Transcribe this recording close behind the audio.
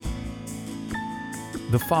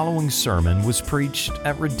The following sermon was preached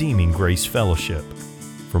at Redeeming Grace Fellowship.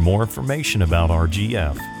 For more information about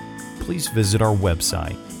RGF, please visit our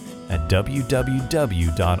website at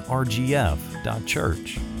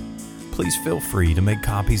www.rgf.church. Please feel free to make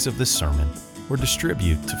copies of this sermon or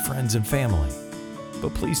distribute to friends and family.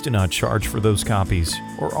 But please do not charge for those copies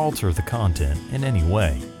or alter the content in any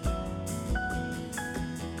way.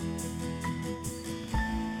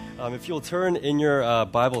 If you'll turn in your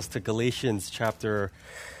Bibles to Galatians chapter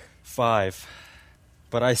 5.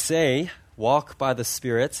 But I say, walk by the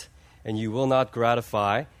Spirit, and you will not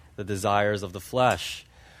gratify the desires of the flesh.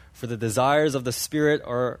 For the desires of the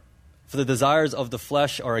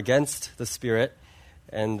flesh are against the Spirit,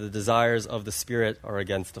 and the desires of the Spirit are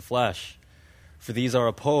against the flesh. For these are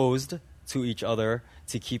opposed to each other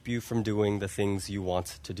to keep you from doing the things you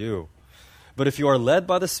want to do. But if you are led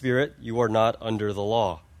by the Spirit, you are not under the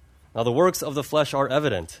law. Now the works of the flesh are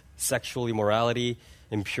evident: sexual immorality,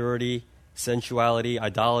 impurity, sensuality,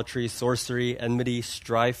 idolatry, sorcery, enmity,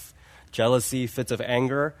 strife, jealousy, fits of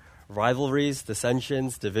anger, rivalries,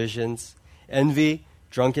 dissensions, divisions, envy,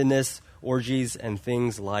 drunkenness, orgies, and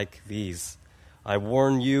things like these. I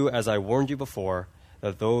warn you, as I warned you before,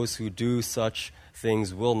 that those who do such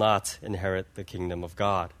things will not inherit the kingdom of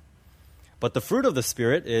God. But the fruit of the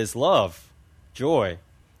Spirit is love, joy,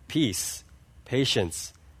 peace,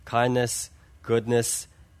 patience, kindness, goodness,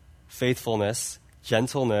 faithfulness,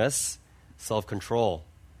 gentleness, self-control.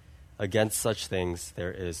 Against such things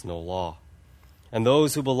there is no law. And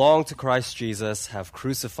those who belong to Christ Jesus have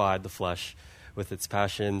crucified the flesh with its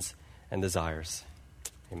passions and desires.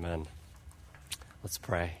 Amen. Let's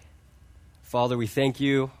pray. Father, we thank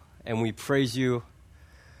you and we praise you,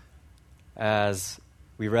 as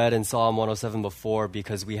we read in Psalm 107 before,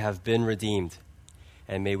 because we have been redeemed,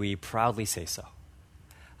 and may we proudly say so.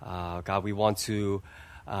 God, we want to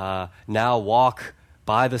now walk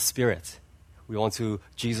by the Spirit. We want to,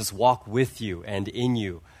 Jesus, walk with you and in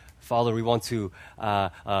you. Father, we want to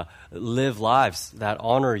live lives that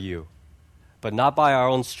honor you, but not by our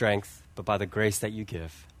own strength, but by the grace that you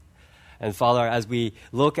give. And Father, as we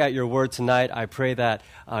look at your word tonight, I pray that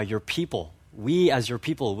your people, we as your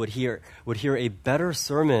people, would hear a better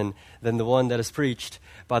sermon than the one that is preached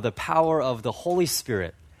by the power of the Holy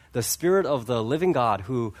Spirit. The Spirit of the living God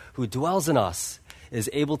who dwells in us is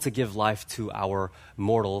able to give life to our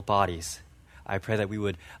mortal bodies. I pray that we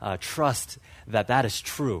would trust that that is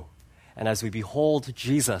true. And as we behold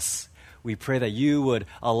Jesus, we pray that you would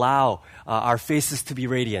allow our faces to be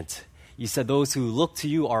radiant. You said those who look to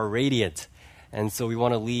you are radiant. And so we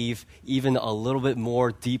want to leave even a little bit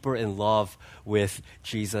more deeper in love with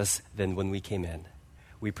Jesus than when we came in.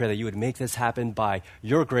 We pray that you would make this happen by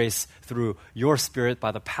your grace, through your Spirit,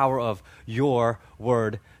 by the power of your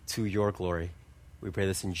word, to your glory. We pray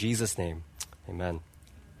this in Jesus' name. Amen.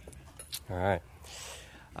 All right.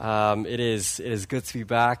 It is good to be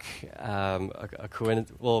back. Under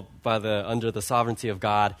the sovereignty of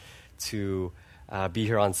God, to be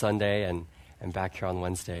here on Sunday and back here on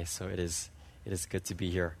Wednesday. So it is good to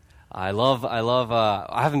be here. I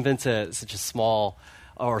haven't been to such a small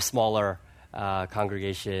or smaller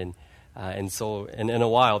congregation in a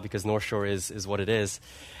while, because North Shore is what it is,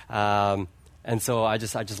 and so I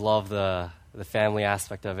just love the family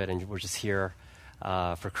aspect of it, and we're just here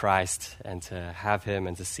for Christ and to have Him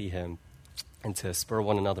and to see Him and to spur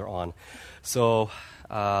one another on. So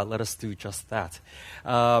let us do just that.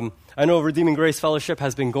 I know Redeeming Grace Fellowship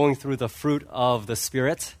has been going through the fruit of the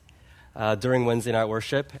Spirit during Wednesday night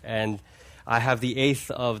worship, and I have the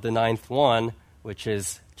 8th of the 9th one, which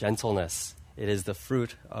is gentleness. It is the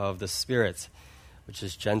fruit of the Spirit, which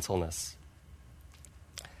is gentleness.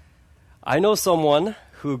 I know someone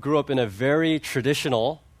who grew up in a very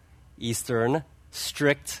traditional, Eastern,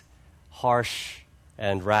 strict, harsh,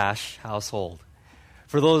 and rash household.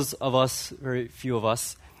 For those of us, very few of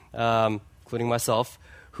us, including myself,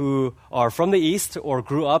 who are from the East or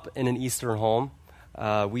grew up in an Eastern home,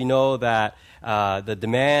 we know that the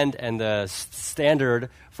demand and the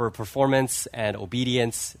standard for performance and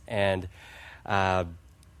obedience and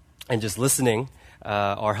just listening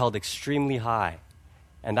are held extremely high.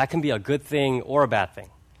 And that can be a good thing or a bad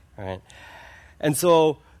thing. Right? And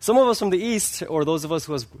so some of us from the East, or those of us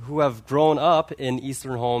who have grown up in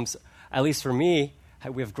Eastern homes, at least for me,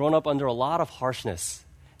 we have grown up under a lot of harshness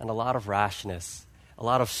and a lot of rashness, a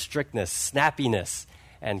lot of strictness, snappiness,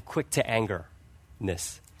 and quick to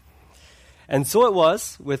angerness. And so it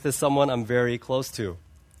was with this someone I'm very close to.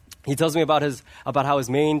 He tells me about how his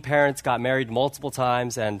main parents got married multiple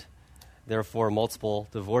times and therefore multiple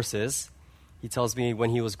divorces. He tells me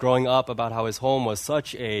when he was growing up about how his home was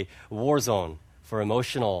such a war zone for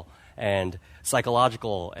emotional and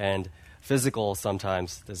psychological and physical,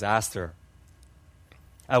 sometimes, disaster.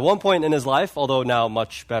 At one point in his life, although now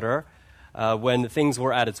much better, when things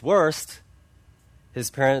were at its worst,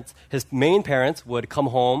 his main parents would come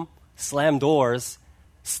home, slam doors,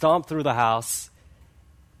 stomp through the house,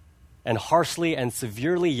 and harshly and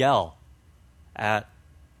severely yell at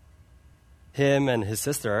him and his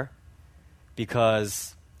sister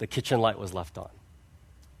because the kitchen light was left on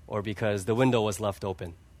or because the window was left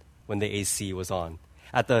open when the AC was on.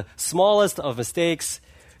 At the smallest of mistakes,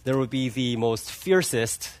 there would be the most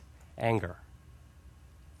fiercest anger.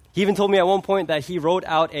 He even told me at one point that he wrote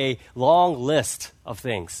out a long list of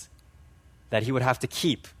things that he would have to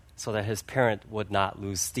keep so that his parent would not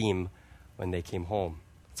lose steam when they came home.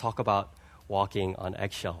 Talk about walking on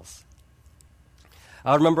eggshells.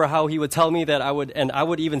 I remember how he would tell me that I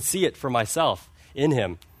would even see it for myself in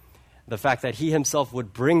him, the fact that he himself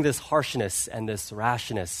would bring this harshness and this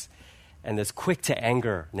rashness and this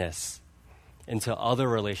quick-to-angerness into other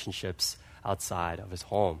relationships outside of his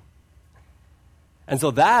home. And so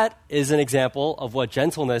that is an example of what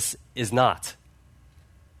gentleness is not.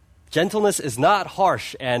 Gentleness is not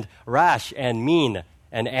harsh and rash and mean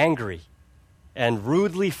and angry and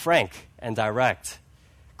rudely frank and direct,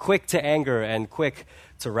 quick to anger and quick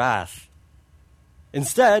to wrath.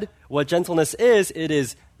 Instead, what gentleness is, it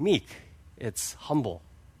is meek, it's humble,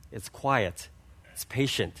 it's quiet, it's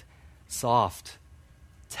patient, soft,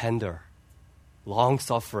 tender,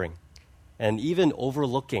 long-suffering, and even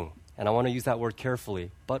overlooking. And I want to use that word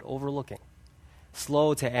carefully, but overlooking.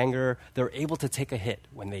 Slow to anger, they're able to take a hit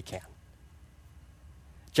when they can.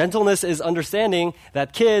 Gentleness is understanding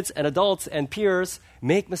that kids and adults and peers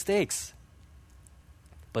make mistakes,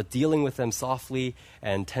 but dealing with them softly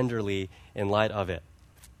and tenderly in light of it.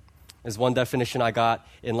 There's one definition I got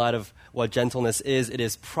in light of what gentleness is. It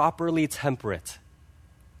is properly temperate.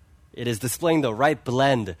 It is displaying the right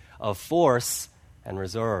blend of force and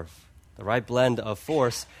reserve. The right blend of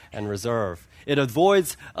force and reserve. It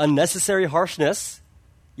avoids unnecessary harshness,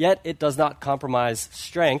 yet it does not compromise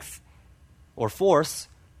strength or force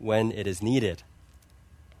when it is needed.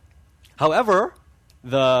 However,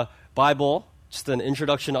 the Bible, just an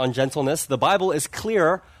introduction on gentleness, the Bible is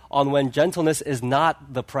clear on when gentleness is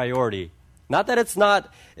not the priority. Not that it's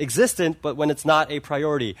not existent, but when it's not a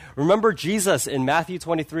priority. Remember Jesus in Matthew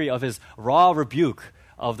 23 of his raw rebuke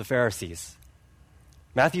of the Pharisees.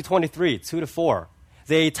 Matthew 23, 2-4.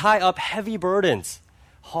 They tie up heavy burdens,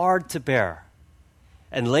 hard to bear,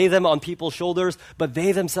 and lay them on people's shoulders, but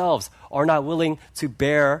they themselves are not willing to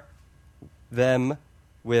bear them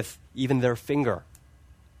with even their finger.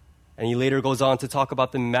 And he later goes on to talk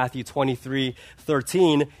about them in Matthew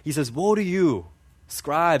 23:13. He says, "Woe to you,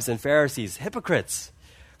 scribes and Pharisees, hypocrites,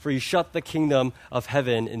 for you shut the kingdom of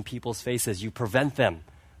heaven in people's faces. You prevent them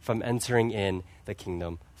from entering in the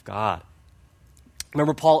kingdom of God."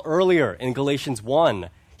 Remember Paul earlier in Galatians 1.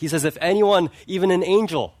 He says, if anyone, even an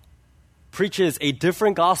angel, preaches a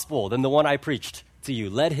different gospel than the one I preached to you,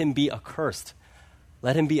 let him be accursed.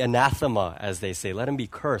 Let him be anathema, as they say. Let him be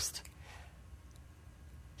cursed.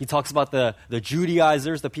 He talks about the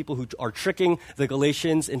Judaizers, the people who are tricking the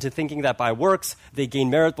Galatians into thinking that by works they gain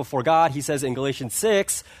merit before God. He says in Galatians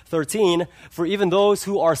 6:13, for even those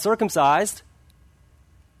who are circumcised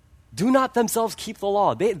do not themselves keep the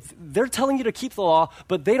law. They're telling you to keep the law,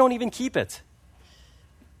 but they don't even keep it.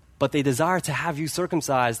 But they desire to have you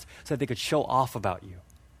circumcised so that they could show off about you.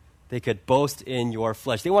 They could boast in your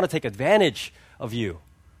flesh. They want to take advantage of you.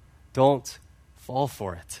 Don't fall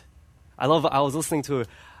for it. I was listening to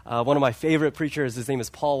one of my favorite preachers. His name is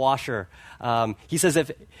Paul Washer. He says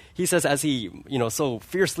as he so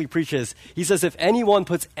fiercely preaches, he says if anyone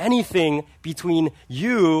puts anything between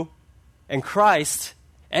you and Christ,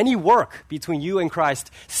 any work between you and Christ,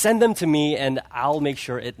 send them to me and I'll make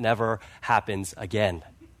sure it never happens again.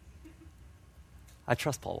 I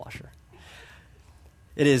trust Paul Washer.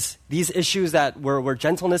 It is these issues that where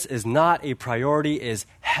gentleness is not a priority, is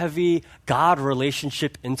heavy, God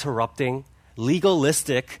relationship interrupting,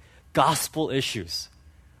 legalistic, gospel issues,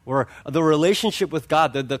 where the relationship with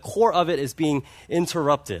God, the core of it is being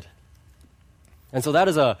interrupted. And so that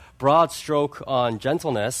is a broad stroke on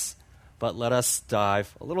gentleness, but let us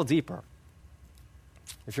dive a little deeper.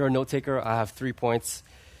 If you're a note taker, I have 3 points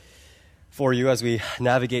for you as we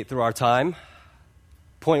navigate through our time.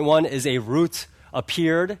 Point 1 is a root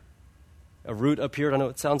appeared. A root appeared. I know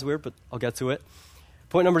it sounds weird, but I'll get to it.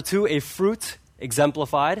 Point number 2, a fruit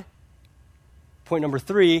exemplified. Point number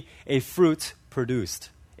 3, a fruit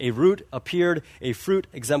produced. A root appeared, a fruit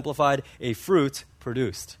exemplified, a fruit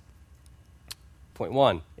produced. Point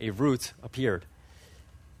 1, a root appeared.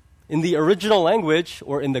 In the original language,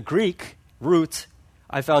 or in the Greek root,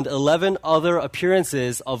 I found 11 other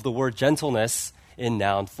appearances of the word gentleness in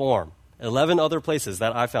noun form. 11 other places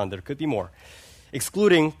that I found. There could be more,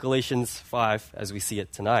 excluding Galatians 5 as we see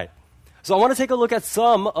it tonight. So I want to take a look at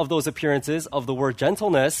some of those appearances of the word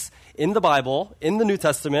gentleness in the Bible, in the New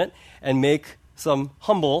Testament, and make some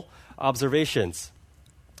humble observations.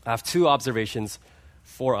 I have 2 observations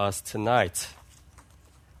for us tonight.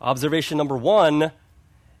 Observation number 1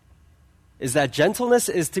 is that gentleness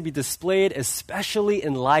is to be displayed especially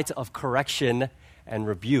in light of correction and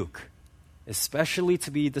rebuke. Especially to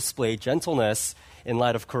be displayed gentleness in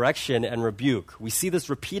light of correction and rebuke. We see this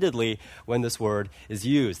repeatedly when this word is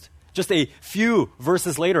used. Just a few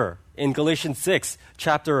verses later, in Galatians 6,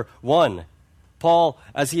 chapter 1, Paul,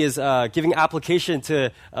 as he is giving application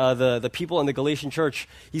to the people in the Galatian church,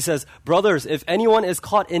 he says, "Brothers, if anyone is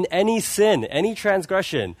caught in any sin, any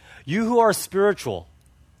transgression, you who are spiritual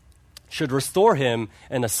should restore him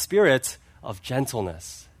in a spirit of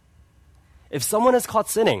gentleness." If someone is caught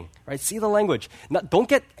sinning, right, see the language. Don't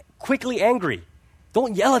get quickly angry.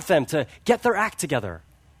 Don't yell at them to get their act together,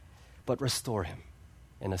 but restore him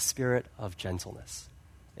in a spirit of gentleness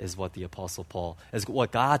is what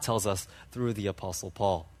what God tells us through the Apostle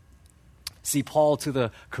Paul. See Paul to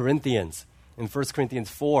the Corinthians in 1 Corinthians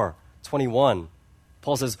 4:21.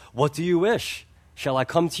 Paul says, "What do you wish? Shall I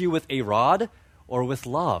come to you with a rod or with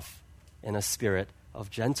love in a spirit of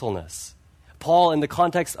gentleness?" Paul, in the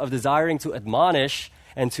context of desiring to admonish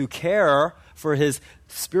and to care for his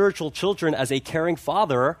spiritual children as a caring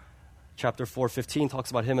father, chapter 4:15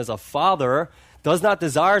 talks about him as a father, does not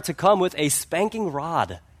desire to come with a spanking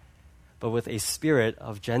rod, but with a spirit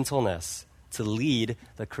of gentleness to lead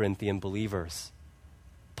the Corinthian believers.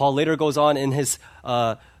 Paul later goes on in his,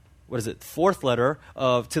 fourth letter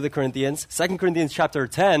to the Corinthians, 2 Corinthians chapter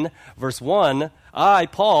 10, verse 1, "I,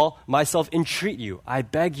 Paul, myself entreat you, I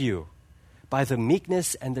beg you, by the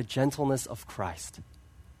meekness and the gentleness of Christ,"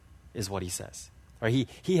 is what he says. Right?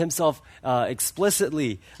 He himself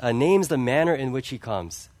explicitly names the manner in which he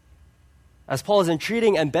comes. As Paul is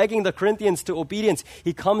entreating and begging the Corinthians to obedience,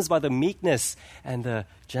 he comes by the meekness and the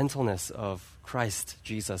gentleness of Christ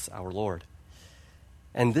Jesus our Lord.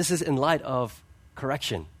 And this is in light of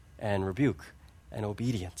correction and rebuke and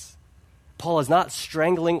obedience. Paul is not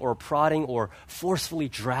strangling or prodding or forcefully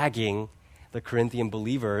dragging the Corinthian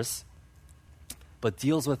believers, but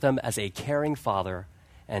deals with them as a caring father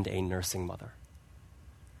and a nursing mother.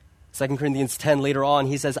 2 Corinthians 10, later on,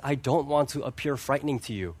 he says, "I don't want to appear frightening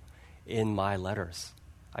to you in my letters."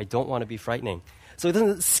 I don't want to be frightening. So he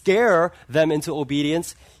doesn't scare them into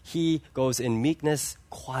obedience. He goes in meekness,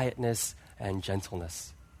 quietness, and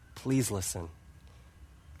gentleness. Please listen.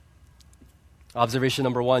 Observation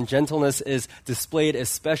number 1, gentleness is displayed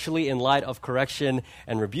especially in light of correction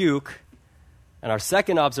and rebuke. And our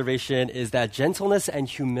second observation is that gentleness and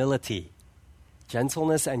humility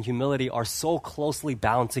are so closely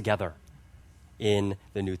bound together in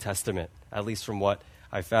the New Testament, at least from what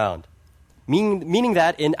I found. Meaning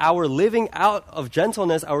that in our living out of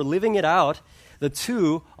gentleness, our living it out, the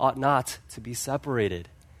two ought not to be separated,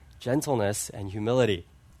 gentleness and humility.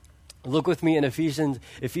 Look with me in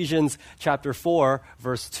Ephesians chapter 4,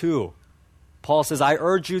 verse 2. Paul says, "I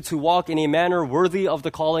urge you to walk in a manner worthy of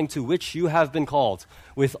the calling to which you have been called,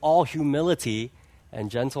 with all humility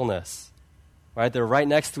and gentleness." Right? They're right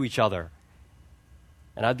next to each other.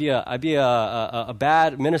 And I'd be a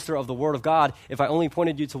bad minister of the Word of God if I only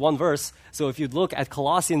pointed you to one verse. So if you'd look at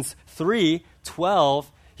Colossians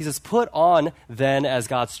 3:12, he says, "Put on then as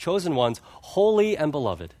God's chosen ones, holy and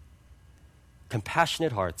beloved,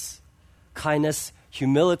 compassionate hearts, kindness,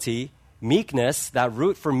 humility, meekness." That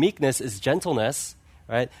root for meekness is gentleness,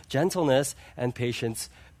 right? Gentleness and patience,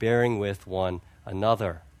 bearing with one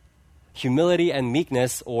another. Humility and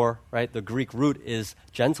meekness, or right, the Greek root is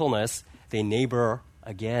gentleness, they neighbor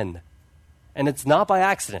again. And it's not by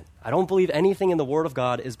accident. I don't believe anything in the Word of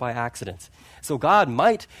God is by accident. So God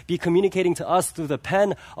might be communicating to us through the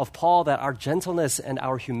pen of Paul that our gentleness and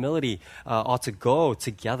our humility ought to go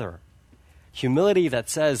together. Humility that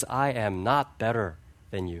says, "I am not better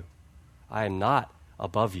than you. I am not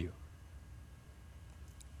above you."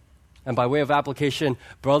 And by way of application,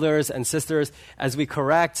 brothers and sisters, as we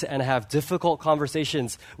correct and have difficult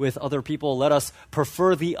conversations with other people, let us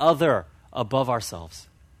prefer the other above ourselves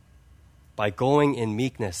by going in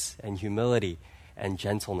meekness and humility and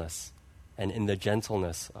gentleness and in the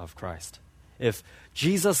gentleness of Christ. If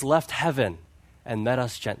Jesus left heaven and met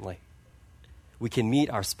us gently, we can meet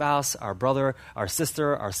our spouse, our brother, our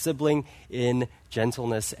sister, our sibling in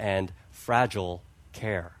gentleness and fragile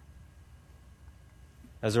care.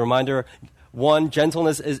 As a reminder, One,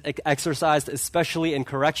 gentleness is exercised especially in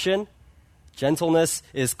correction. Gentleness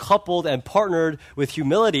is coupled and partnered with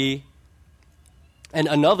humility. And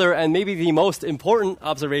another, and maybe the most important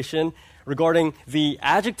observation regarding the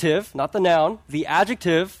adjective, not the noun, the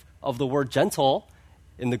adjective of the word gentle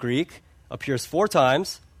in the Greek appears 4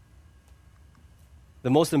 times. The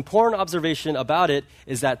most important observation about it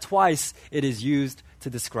is that twice it is used to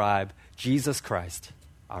describe Jesus Christ,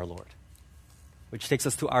 our Lord. Which takes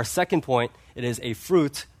us to our second point. It is a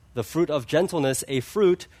fruit, the fruit of gentleness, a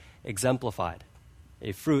fruit exemplified.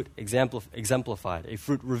 A fruit exemplified, a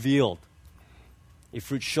fruit revealed, a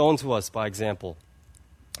fruit shown to us by example.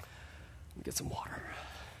 Let me get some water.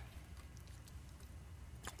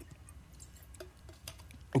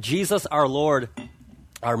 Jesus, our Lord,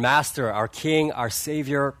 our Master, our King, our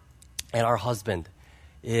Savior, and our husband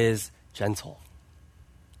is gentle.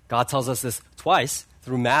 God tells us this twice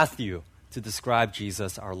through Matthew to describe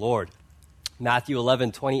Jesus, our Lord. Matthew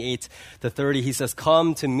 11:28-30, he says,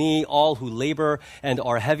 "Come to me, all who labor and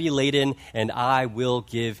are heavy laden, and I will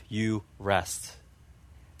give you rest.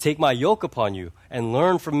 Take my yoke upon you and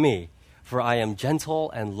learn from me, for I am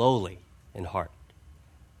gentle and lowly in heart,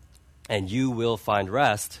 and you will find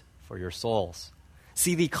rest for your souls."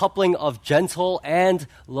 See the coupling of gentle and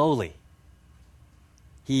lowly.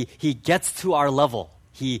 He gets to our level.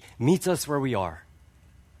 He meets us where we are.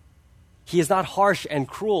 He is not harsh and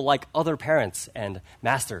cruel like other parents and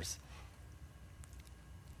masters.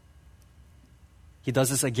 He does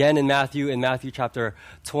this again in Matthew chapter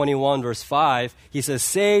 21, verse 5. He says,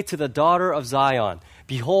 "Say to the daughter of Zion,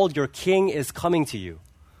 behold, your king is coming to you,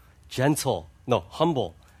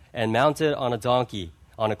 humble, and mounted on a donkey,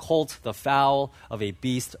 on a colt, the foal of a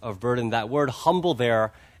beast of burden." That word humble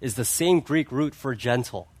there is the same Greek root for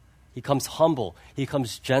gentle. He comes humble. He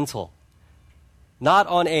comes gentle. Not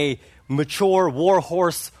on a mature war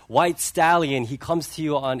horse, white stallion. He comes to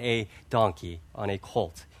you on a donkey, on a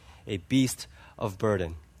colt, a beast of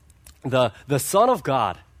burden. The Son of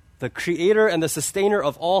God, the creator and the sustainer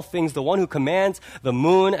of all things, the one who commands the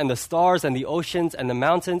moon and the stars and the oceans and the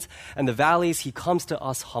mountains and the valleys, he comes to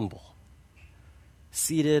us humble,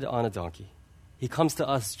 seated on a donkey. He comes to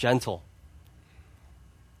us gentle.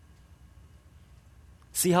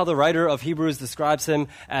 See how the writer of Hebrews describes him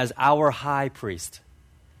as our high priest.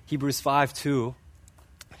 Hebrews 5:2.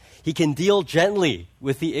 He can deal gently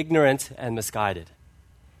with the ignorant and misguided,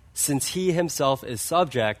 since he himself is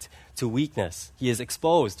subject to weakness. He is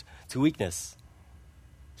exposed to weakness.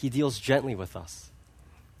 He deals gently with us.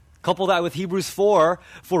 Couple that with Hebrews 4,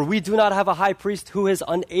 "For we do not have a high priest who is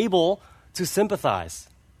unable to sympathize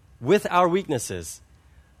with our weaknesses,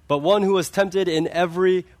 but one who was tempted in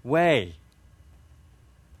every way."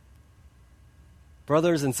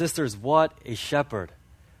 Brothers and sisters, what a shepherd.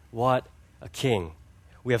 What a king.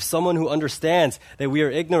 We have someone who understands that we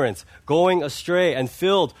are ignorant, going astray, and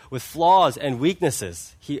filled with flaws and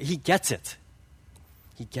weaknesses. He gets it.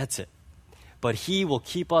 He gets it. But he will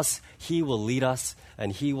keep us, he will lead us,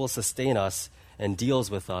 and he will sustain us and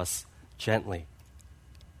deals with us gently.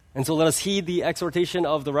 And so let us heed the exhortation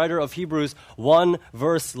of the writer of Hebrews 1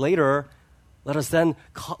 verse later. Let us then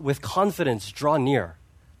with confidence draw near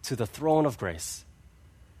to the throne of grace,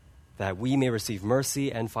 that we may receive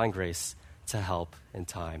mercy and find grace to help in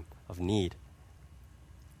time of need.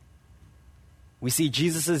 We see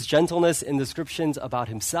Jesus' gentleness in descriptions about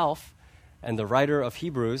himself and the writer of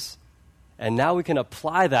Hebrews, and now we can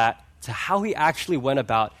apply that to how he actually went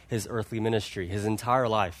about his earthly ministry, his entire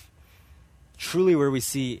life. Truly where we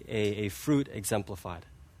see a fruit exemplified.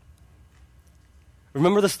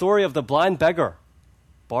 Remember the story of the blind beggar,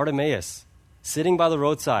 Bartimaeus, sitting by the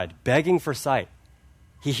roadside, begging for sight.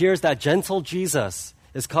 He hears that gentle Jesus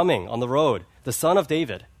is coming on the road, the Son of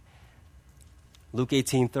David. Luke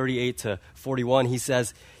 18:38-41, he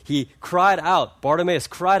says, Bartimaeus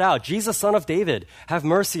cried out, "Jesus, Son of David, have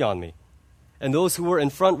mercy on me." And those who were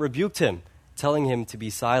in front rebuked him, telling him to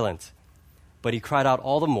be silent. But he cried out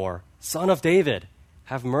all the more, "Son of David,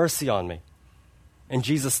 have mercy on me." And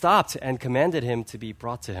Jesus stopped and commanded him to be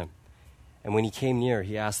brought to him. And when he came near,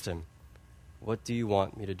 he asked him, "What do you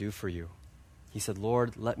want me to do for you?" He said,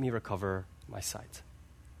 "Lord, let me recover my sight."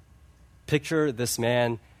 Picture this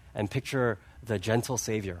man and picture the gentle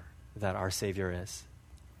Savior that our Savior is.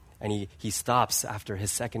 And he stops after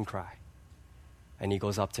his second cry. And he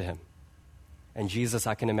goes up to him. And Jesus,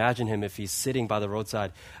 I can imagine him if he's sitting by the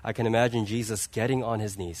roadside. I can imagine Jesus getting on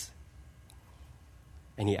his knees.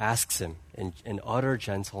 And he asks him in utter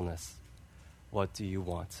gentleness, "What do you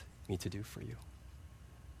want me to do for you?"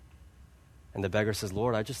 And the beggar says,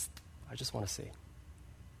 "Lord, I just want to see."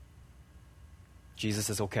 Jesus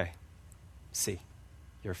says, "Okay, see."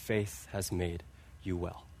 your faith has made you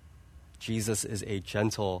well. Jesus is a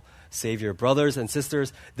gentle Savior. Brothers and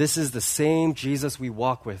sisters, this is the same Jesus we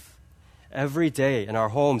walk with every day in our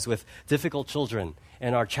homes with difficult children,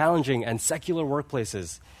 in our challenging and secular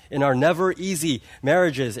workplaces, in our never easy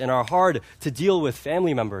marriages, in our hard to deal with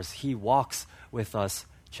family members. He walks with us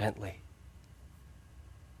gently.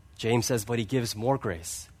 James says, but he gives more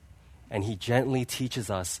grace, and he gently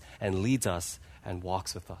teaches us and leads us and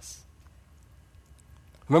walks with us.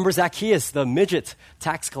 Remember Zacchaeus, the midget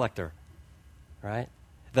tax collector, right?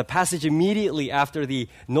 The passage immediately after the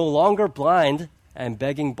no longer blind and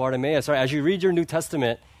begging Bartimaeus. Right? As you read your New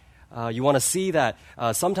Testament, you want to see that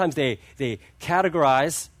sometimes they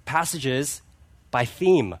categorize passages by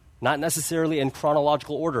theme, not necessarily in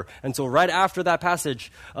chronological order. And so right after that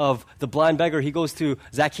passage of the blind beggar, he goes to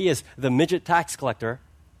Zacchaeus, the midget tax collector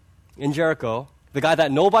in Jericho, the guy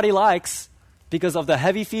that nobody likes because of the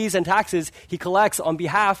heavy fees and taxes he collects on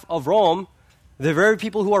behalf of Rome, the very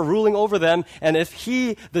people who are ruling over them. And if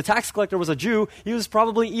he, the tax collector, was a Jew, he was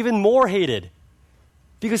probably even more hated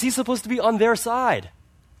because he's supposed to be on their side.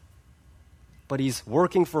 But he's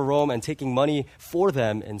working for Rome and taking money for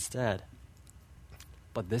them instead.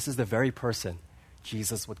 But this is the very person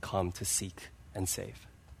Jesus would come to seek and save.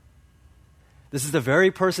 This is the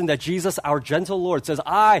very person that Jesus, our gentle Lord, says,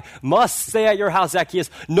 I must stay at your house, Zacchaeus.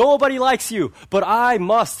 Nobody likes you, but I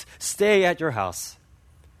must stay at your house.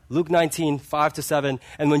 Luke 19, 5-7.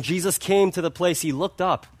 And when Jesus came to the place, he looked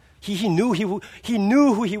up. He knew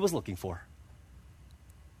who he was looking for.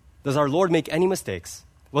 Does our Lord make any mistakes?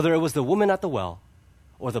 Whether it was the woman at the well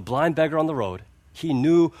or the blind beggar on the road, he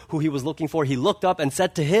knew who he was looking for. He looked up and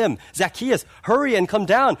said to him, Zacchaeus, hurry and come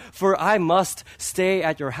down, for I must stay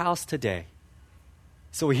at your house today.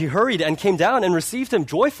 So he hurried and came down and received him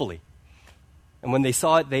joyfully. And when they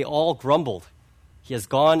saw it, they all grumbled. He has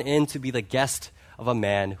gone in to be the guest of a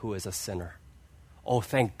man who is a sinner. Oh,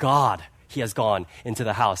 thank God he has gone into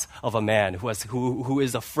the house of a man who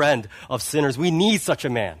is a friend of sinners. We need such a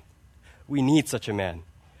man. We need such a man.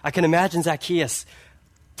 I can imagine Zacchaeus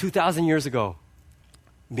 2,000 years ago.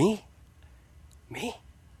 Me?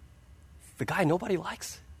 The guy nobody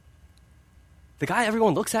likes? The guy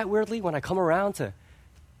everyone looks at weirdly when I come around to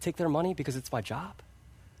take their money because it's my job?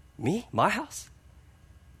 Me? My house?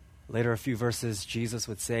 Later, a few verses, Jesus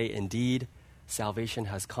would say, indeed, salvation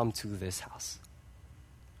has come to this house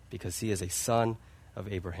because he is a son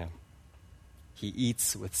of Abraham. He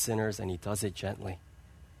eats with sinners and he does it gently.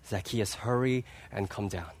 Zacchaeus, hurry and come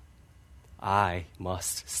down. I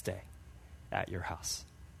must stay at your house.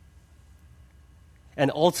 And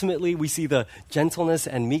ultimately, we see the gentleness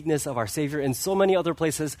and meekness of our Savior in so many other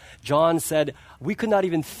places. John said we could not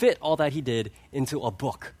even fit all that he did into a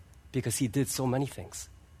book because he did so many things.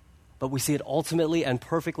 But we see it ultimately and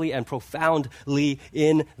perfectly and profoundly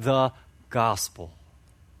in the gospel.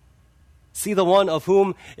 See the one of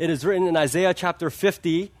whom it is written in Isaiah chapter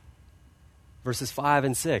 50, verses 5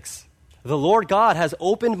 and 6. The Lord God has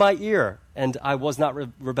opened my ear, and I was not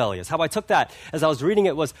rebellious. How I took that as I was reading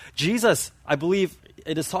it was Jesus, I believe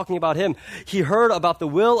it is talking about him. He heard about the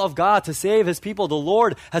will of God to save his people. The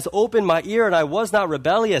Lord has opened my ear, and I was not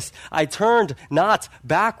rebellious. I turned not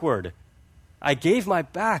backward. I gave my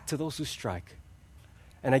back to those who strike,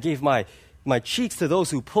 and I gave my cheeks to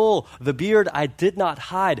those who pull the beard. I did not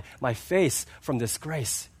hide my face from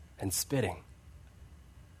disgrace and spitting.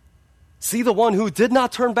 See the one who did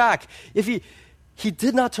not turn back. If he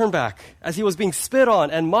did not turn back as he was being spit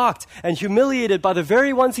on and mocked and humiliated by the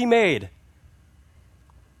very ones he made.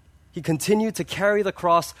 He continued to carry the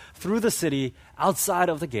cross through the city outside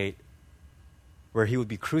of the gate where he would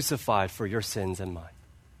be crucified for your sins and mine.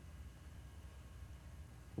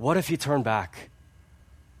 What if he turned back?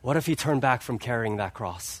 What if he turned back from carrying that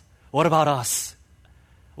cross? What about us?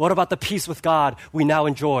 What about the peace with God we now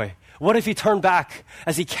enjoy? What if he turned back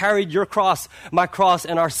as he carried your cross, my cross,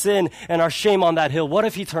 and our sin and our shame on that hill? What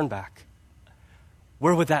if he turned back?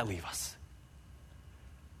 Where would that leave us?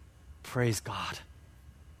 Praise God.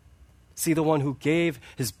 See the one who gave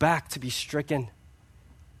his back to be stricken.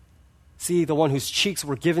 See the one whose cheeks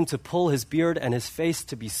were given to pull his beard and his face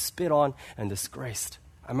to be spit on and disgraced.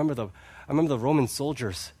 I remember the Roman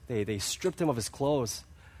soldiers. They stripped him of his clothes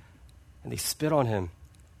and they spit on him.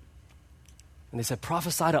 And they said,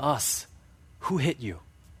 prophesy to us. Who hit you?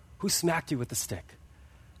 Who smacked you with the stick?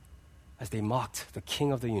 As they mocked the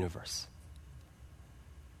King of the universe.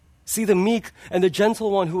 See the meek and the gentle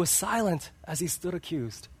one who was silent as he stood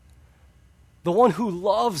accused. The one who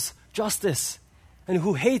loves justice and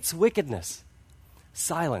who hates wickedness.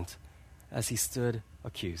 Silent as he stood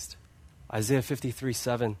accused. Isaiah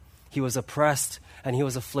 53:7. He was oppressed and he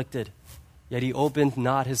was afflicted, Yet he opened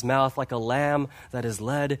not his mouth, like a lamb that is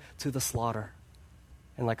led to the slaughter.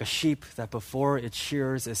 And like a sheep that before its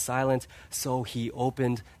shearers is silent, so he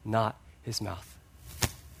opened not his mouth.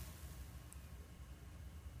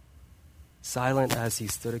 Silent as he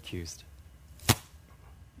stood accused.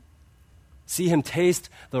 See him taste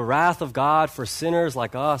the wrath of God for sinners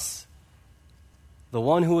like us. The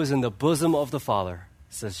one who is in the bosom of the Father,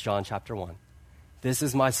 says John chapter 1. This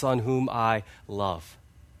is my Son whom I love.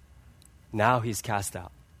 Now he's cast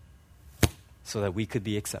out so that we could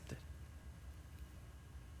be accepted.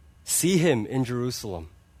 See him in Jerusalem,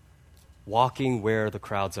 walking where the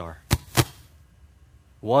crowds are.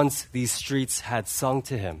 Once these streets had sung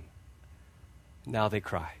to him, now they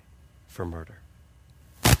cry for murder.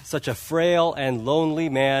 Such a frail and lonely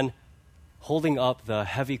man holding up the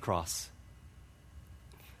heavy cross.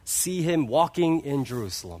 See him walking in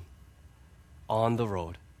Jerusalem on the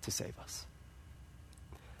road to save us.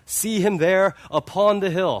 See him there upon the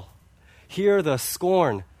hill. Hear the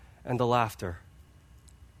scorn and the laughter.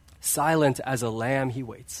 Silent as a lamb he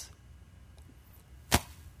waits,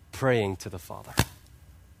 praying to the Father.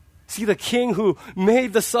 See the King who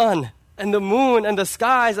made the sun and the moon and the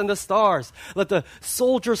skies and the stars. Let the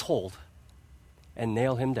soldiers hold and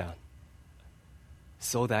nail him down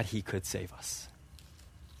so that he could save us.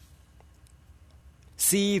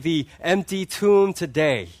 See the empty tomb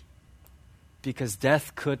today, because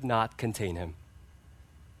death could not contain him.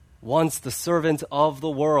 Once the servant of the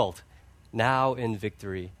world, now in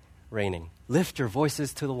victory reigning. Lift your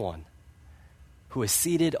voices to the one who is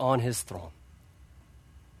seated on his throne.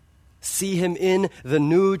 See him in the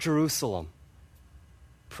new Jerusalem.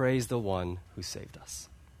 Praise the one who saved us.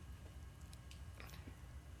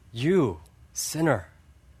 You, sinner,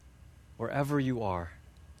 wherever you are,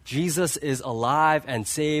 Jesus is alive and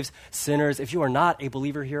saves sinners. If you are not a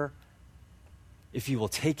believer here, if you will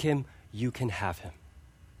take him, you can have him.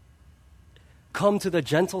 Come to the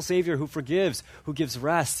gentle Savior who forgives, who gives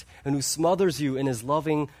rest, and who smothers you in his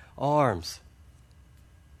loving arms.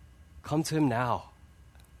 Come to him now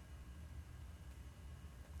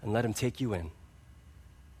and let him take you in.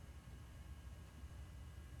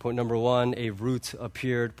 Point number 1, a root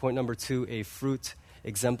appeared. Point number 2, a fruit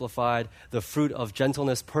exemplified. The fruit of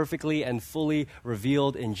gentleness perfectly and fully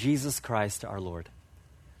revealed in Jesus Christ our Lord.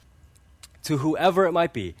 To whoever it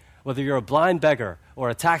might be, whether you're a blind beggar or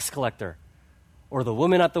a tax collector or the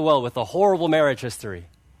woman at the well with a horrible marriage history,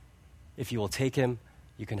 if you will take him,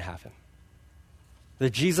 you can have him. The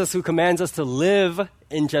Jesus who commands us to live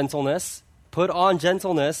in gentleness, put on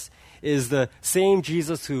gentleness, is the same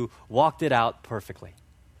Jesus who walked it out perfectly.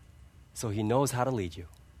 So he knows how to lead you.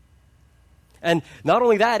 And not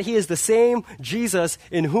only that, he is the same Jesus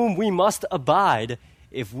in whom we must abide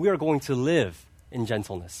if we are going to live in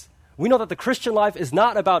gentleness. We know that the Christian life is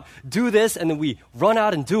not about do this and then we run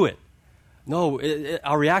out and do it. No,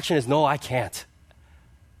 our reaction is, no, I can't.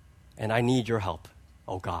 And I need your help,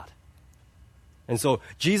 oh God. And so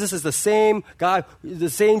Jesus is the same God, the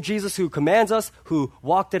same Jesus who commands us, who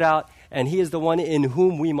walked it out, and he is the one in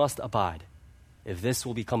whom we must abide. If this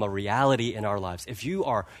will become a reality in our lives, if you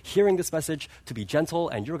are hearing this message to be gentle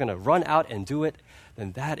and you're going to run out and do it,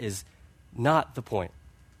 then that is not the point.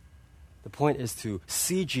 The point is to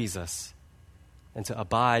see Jesus and to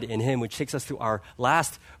abide in him, which takes us to our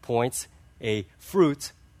last points, a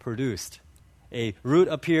fruit produced. A root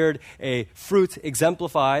appeared, a fruit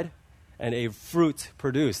exemplified, and a fruit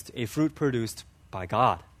produced. A fruit produced by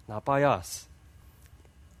God, not by us.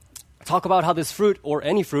 Talk about how this fruit, or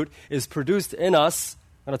any fruit, is produced in us.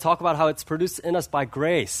 I'm going to talk about how it's produced in us by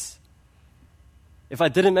grace. If I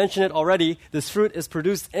didn't mention it already, this fruit is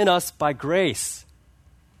produced in us by grace.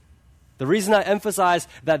 The reason I emphasize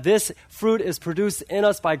that this fruit is produced in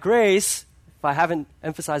us by grace, if I haven't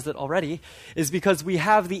emphasized it already, is because we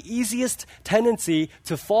have the easiest tendency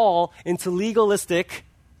to fall into legalistic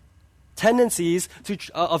tendencies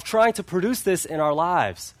of trying to produce this in our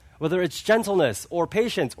lives, whether it's gentleness or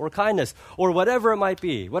patience or kindness or whatever it might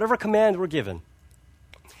be, whatever command we're given.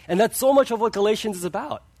 And that's so much of what Galatians is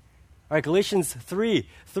about. All right, Galatians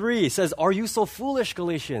 3:3 says, "Are you so foolish,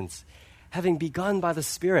 Galatians? Having begun by the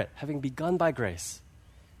Spirit, having begun by grace,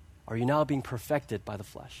 are you now being perfected by the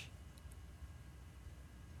flesh?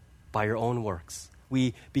 By your own works.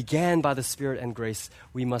 We began by the Spirit and grace.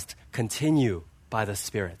 We must continue by the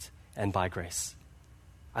Spirit and by grace."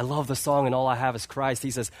 I love the song, "And All I Have Is Christ."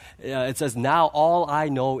 It says, "Now all I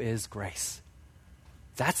know is grace."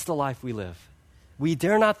 That's the life we live. We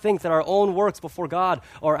dare not think that our own works before God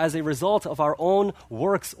are as a result of our own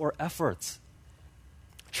works or efforts.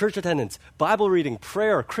 Church attendance, Bible reading,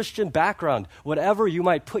 prayer, Christian background, whatever you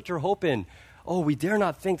might put your hope in, oh, we dare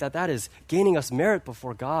not think that that is gaining us merit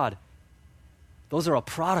before God. Those are a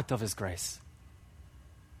product of His grace.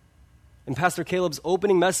 In Pastor Caleb's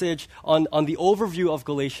opening message on the overview of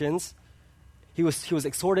Galatians, he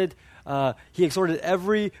exhorted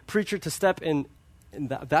every preacher to step in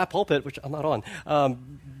that pulpit, which I'm not on,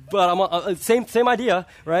 but I'm on, same idea,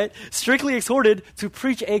 right? Strictly exhorted to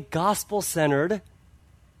preach a gospel-centered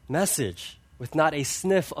message with not a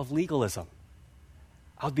sniff of legalism.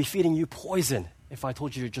 I would be feeding you poison if I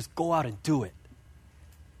told you to just go out and do it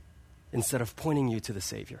instead of pointing you to the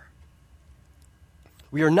Savior.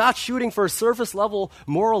 We are not shooting for surface-level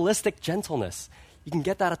moralistic gentleness. You can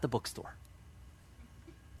get that at the bookstore.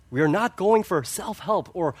 We are not going for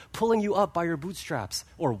self-help or pulling you up by your bootstraps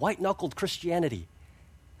or white-knuckled Christianity.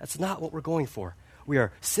 That's not what we're going for. We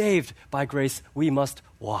are saved by grace. We must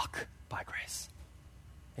walk by grace.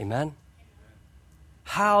 Amen?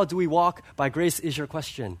 How do we walk by grace is your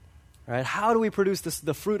question, right? How do we produce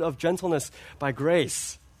the fruit of gentleness by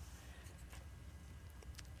grace?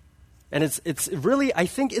 And it's really, I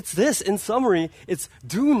think it's this, in summary, it's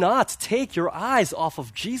do not take your eyes off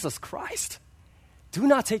of Jesus Christ. Do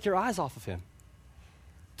not take your eyes off of Him.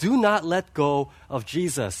 Do not let go of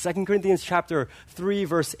Jesus. 2 Corinthians chapter 3,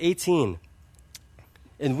 verse 18.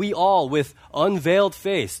 And we all, with unveiled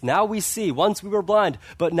face, now we see, once we were blind,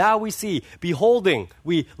 but now we see, beholding,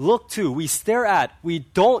 we look to, we stare at, we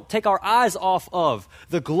don't take our eyes off of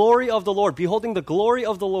the glory of the Lord, beholding the glory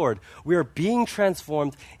of the Lord. We are being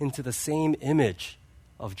transformed into the same image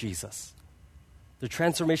of Jesus. The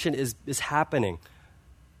transformation is happening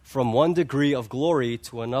from one degree of glory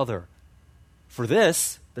to another. For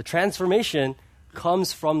this, the transformation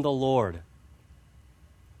comes from the Lord,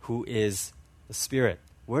 who is the Spirit.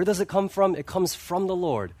 Where does it come from? It comes from the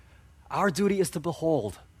Lord. Our duty is to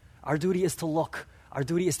behold. Our duty is to look. Our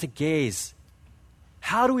duty is to gaze.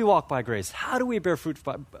 How do we walk by grace? How do we bear fruit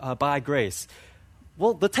by grace?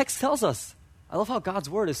 Well, the text tells us. I love how God's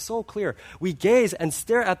word is so clear. We gaze and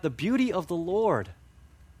stare at the beauty of the Lord.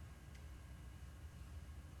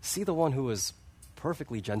 See the one who is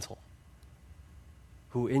perfectly gentle,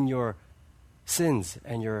 who in your sins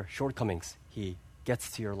and your shortcomings, He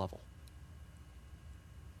gets to your level.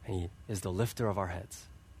 And He is the lifter of our heads,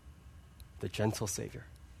 the gentle Savior.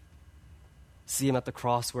 See Him at the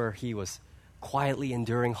cross where He was quietly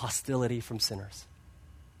enduring hostility from sinners,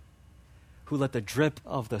 who let the drip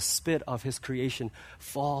of the spit of His creation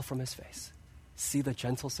fall from His face. See the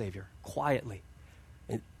gentle Savior quietly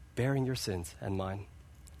bearing your sins and mine.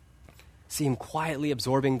 See Him quietly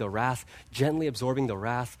absorbing the wrath, gently absorbing the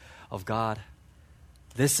wrath of God.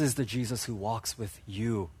 This is the Jesus who walks with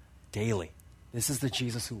you daily. This is the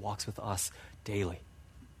Jesus who walks with us daily.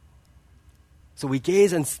 So we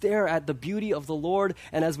gaze and stare at the beauty of the Lord,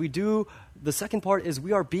 and as we do, the second part is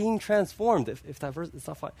we are being transformed. If that verse, it's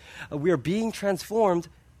not fine. We are being transformed.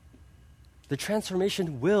 The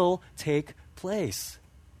transformation will take place.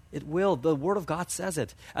 It will. The Word of God says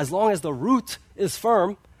it. As long as the root is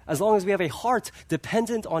firm, as long as we have a heart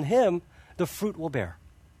dependent on Him, the fruit will bear.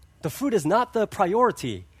 The fruit is not the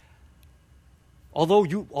priority.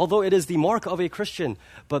 Although it is the mark of a Christian,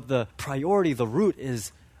 but the priority, the root,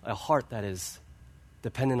 is a heart that is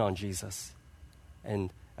dependent on Jesus. And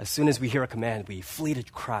as soon as we hear a command, we flee to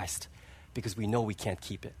Christ because we know we can't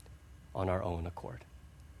keep it on our own accord.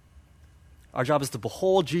 Our job is to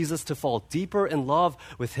behold Jesus, to fall deeper in love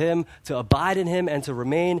with Him, to abide in Him, and to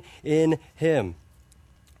remain in Him.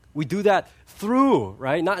 We do that through,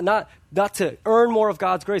 right? Not to earn more of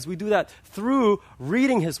God's grace. We do that through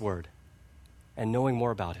reading His Word and knowing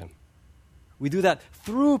more about Him. We do that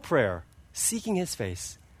through prayer, seeking His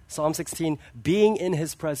face. Psalm 16, being in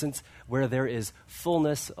His presence where there is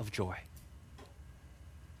fullness of joy.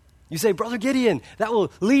 You say, Brother Gideon, that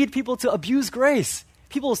will lead people to abuse grace.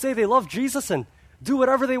 People will say they love Jesus and do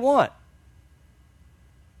whatever they want.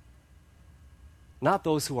 Not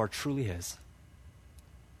those who are truly His.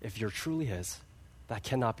 If you're truly His, that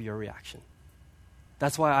cannot be your reaction.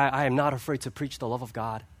 That's why I am not afraid to preach the love of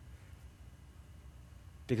God.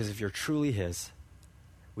 Because if you're truly His,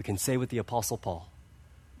 we can say with the Apostle Paul,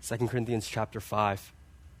 2 Corinthians chapter 5,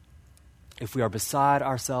 if we are beside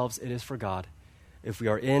ourselves, it is for God. If we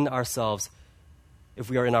are in ourselves, if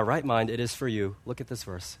we are in our right mind, it is for you. Look at this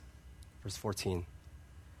verse, verse 14.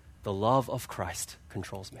 The love of Christ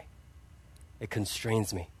controls me. It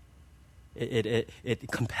constrains me. It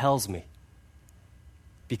compels me.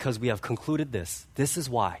 Because we have concluded this. This is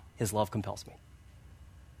why His love compels me.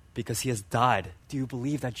 Because He has died. Do you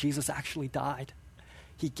believe that Jesus actually died?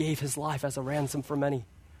 He gave His life as a ransom for many.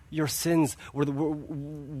 Your sins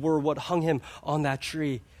were what hung Him on that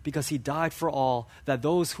tree, because He died for all, that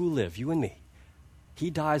those who live, you and me, He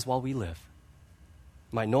dies while we live.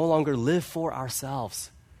 Might no longer live for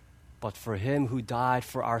ourselves, but for him who died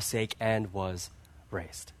for our sake and was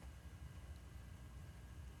raised.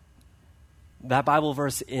 That Bible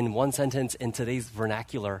verse in one sentence in today's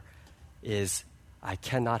vernacular is, I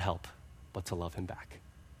cannot help but to love him back.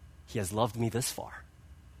 He has loved me this far.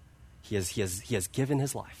 He has given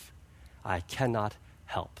his life. I cannot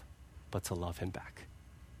help but to love him back.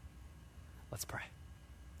 Let's pray.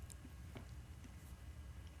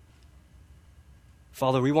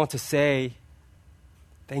 Father, we want to say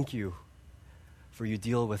thank you for you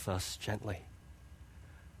deal with us gently.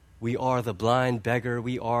 We are the blind beggar.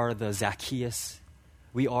 We are the Zacchaeus.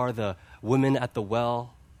 We are the woman at the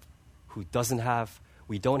well who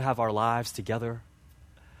we don't have our lives together,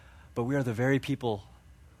 but we are the very people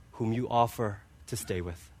whom you offer to stay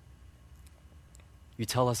with. You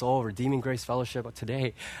tell us, oh, Redeeming Grace Fellowship,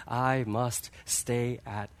 today I must stay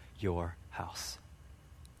at your house.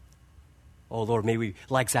 Oh, Lord, may we,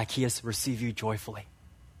 like Zacchaeus, receive you joyfully.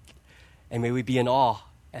 And may we be in awe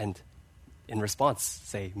and, in response,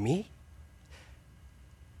 say, me?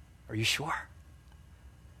 Are you sure?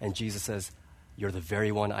 And Jesus says, you're the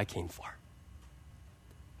very one I came for.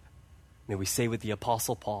 May we say with the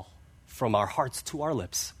Apostle Paul, from our hearts to our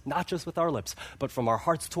lips, not just with our lips, but from our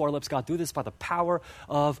hearts to our lips, God, do this by the power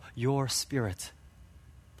of your Spirit.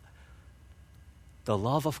 The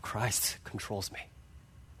love of Christ controls me.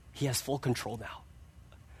 He has full control now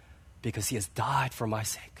because he has died for my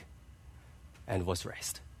sake and was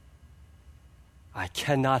raised. I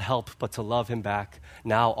cannot help but to love him back.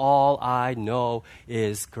 Now all I know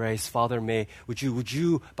is grace. Father, would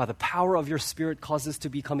you, by the power of your Spirit, cause this to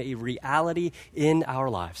become a reality in our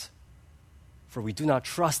lives? For we do not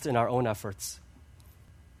trust in our own efforts.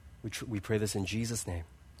 We pray this in Jesus' name.